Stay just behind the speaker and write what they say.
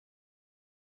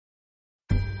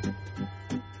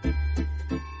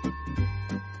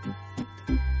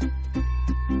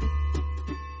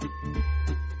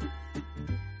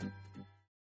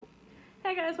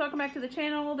guys, welcome back to the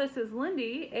channel. This is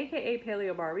Lindy, aka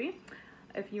Paleobarbie.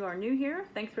 If you are new here,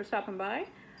 thanks for stopping by.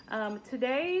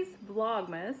 Today's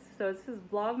Vlogmas, so this is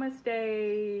Vlogmas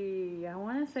day, I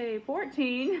want to say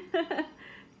 14,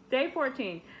 day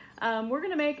 14. We're going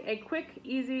to make a quick,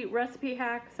 easy recipe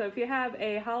hack. So if you have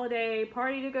a holiday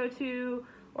party to go to,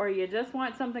 or you just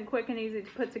want something quick and easy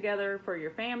to put together for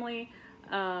your family,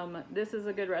 this is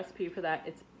a good recipe for that.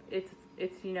 It's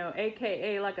you know,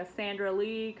 aka like a Sandra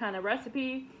Lee kind of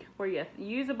recipe where you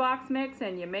use a box mix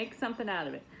and you make something out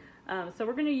of it. So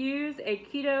we're going to use a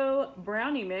keto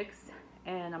brownie mix,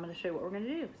 and I'm going to show you what we're going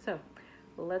to do. So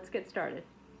let's get started.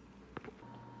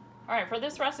 Alright, for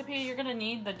this recipe you're going to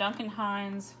need the Duncan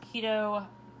Hines keto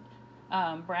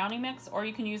brownie mix, or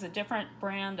you can use a different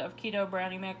brand of keto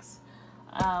brownie mix.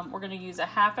 We're going to use a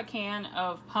half a can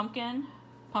of pumpkin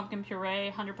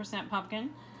puree, 100% pumpkin.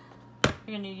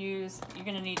 You're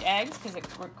going to need eggs, because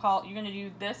you're going to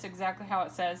do this exactly how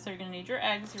it says. So you're going to need your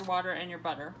eggs, your water, and your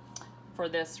butter for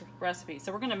this recipe.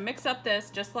 So we're going to mix up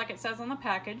this just like it says on the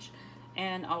package,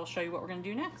 and I'll show you what we're going to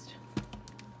do next.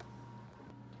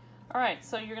 Alright,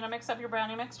 so you're going to mix up your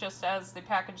brownie mix just as the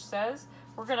package says.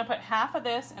 We're going to put half of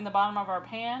this in the bottom of our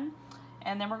pan,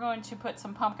 and then we're going to put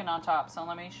some pumpkin on top. So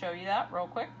let me show you that real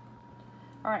quick.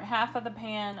 Alright, half of the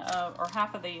pan, or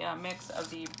half of the mix of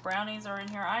the brownies are in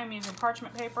here. I am using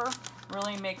parchment paper.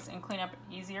 Really makes and clean up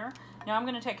easier. Now I'm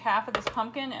going to take half of this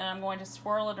pumpkin and I'm going to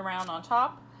swirl it around on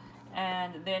top,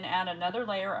 and then add another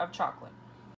layer of chocolate.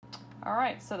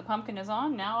 Alright, so the pumpkin is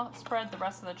on. Now spread the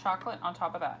rest of the chocolate on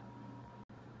top of that.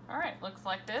 Alright, looks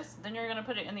like this. Then you're going to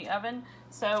put it in the oven.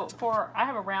 So I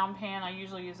have a round pan. I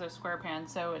usually use a square pan.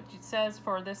 So it says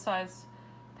for this size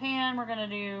pan, we're going to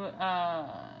do,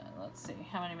 let's see,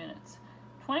 how many minutes?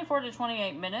 24 to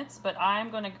 28 minutes, but I'm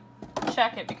going to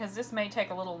check it because this may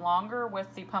take a little longer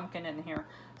with the pumpkin in here.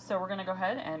 So we're going to go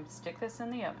ahead and stick this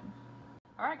in the oven.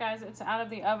 Alright guys, it's out of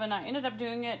the oven. I ended up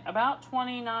doing it about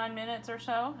 29 minutes or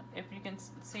so, if you can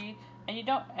see. And you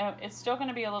don't, it's still going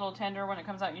to be a little tender when it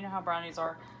comes out. You know how brownies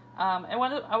are. And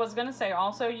what I was going to say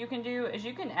also you can do is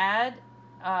you can add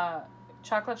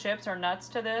chocolate chips or nuts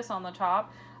to this on the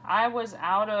top. I was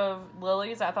out of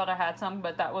Lily's. I thought I had some,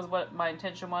 but that was what my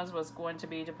intention was going to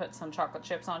be to put some chocolate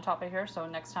chips on top of here. So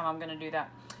next time I'm going to do that.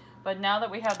 But now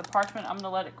that we have the parchment, I'm going to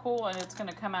let it cool, and it's going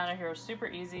to come out of here super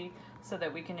easy so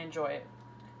that we can enjoy it.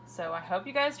 So I hope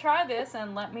you guys try this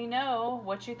and let me know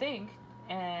what you think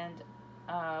and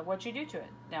what you do to it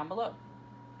down below.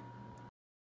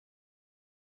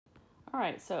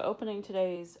 Alright, so opening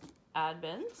today's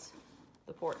Advents,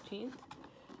 the 14th.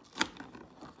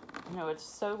 You know, it's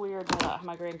so weird that I have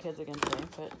my grandkids again today,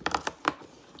 but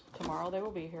tomorrow they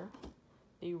will be here.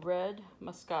 The red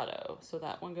Moscato, so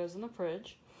that one goes in the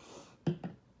fridge.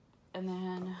 And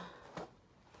then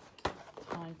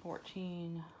line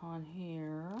 14 on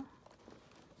here.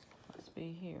 Let's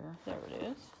be here. There it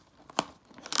is.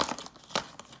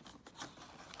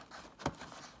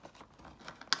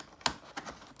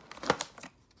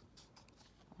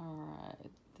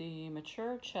 Alright, the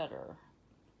mature cheddar.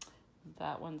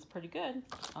 That one's pretty good.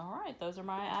 Alright, those are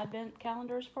my advent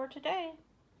calendars for today.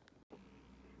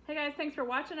 Hey guys, thanks for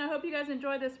watching. I hope you guys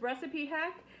enjoy this recipe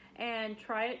hack and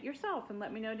try it yourself, and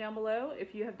let me know down below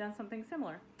if you have done something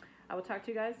similar. I will talk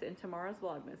to you guys in tomorrow's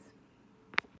Vlogmas.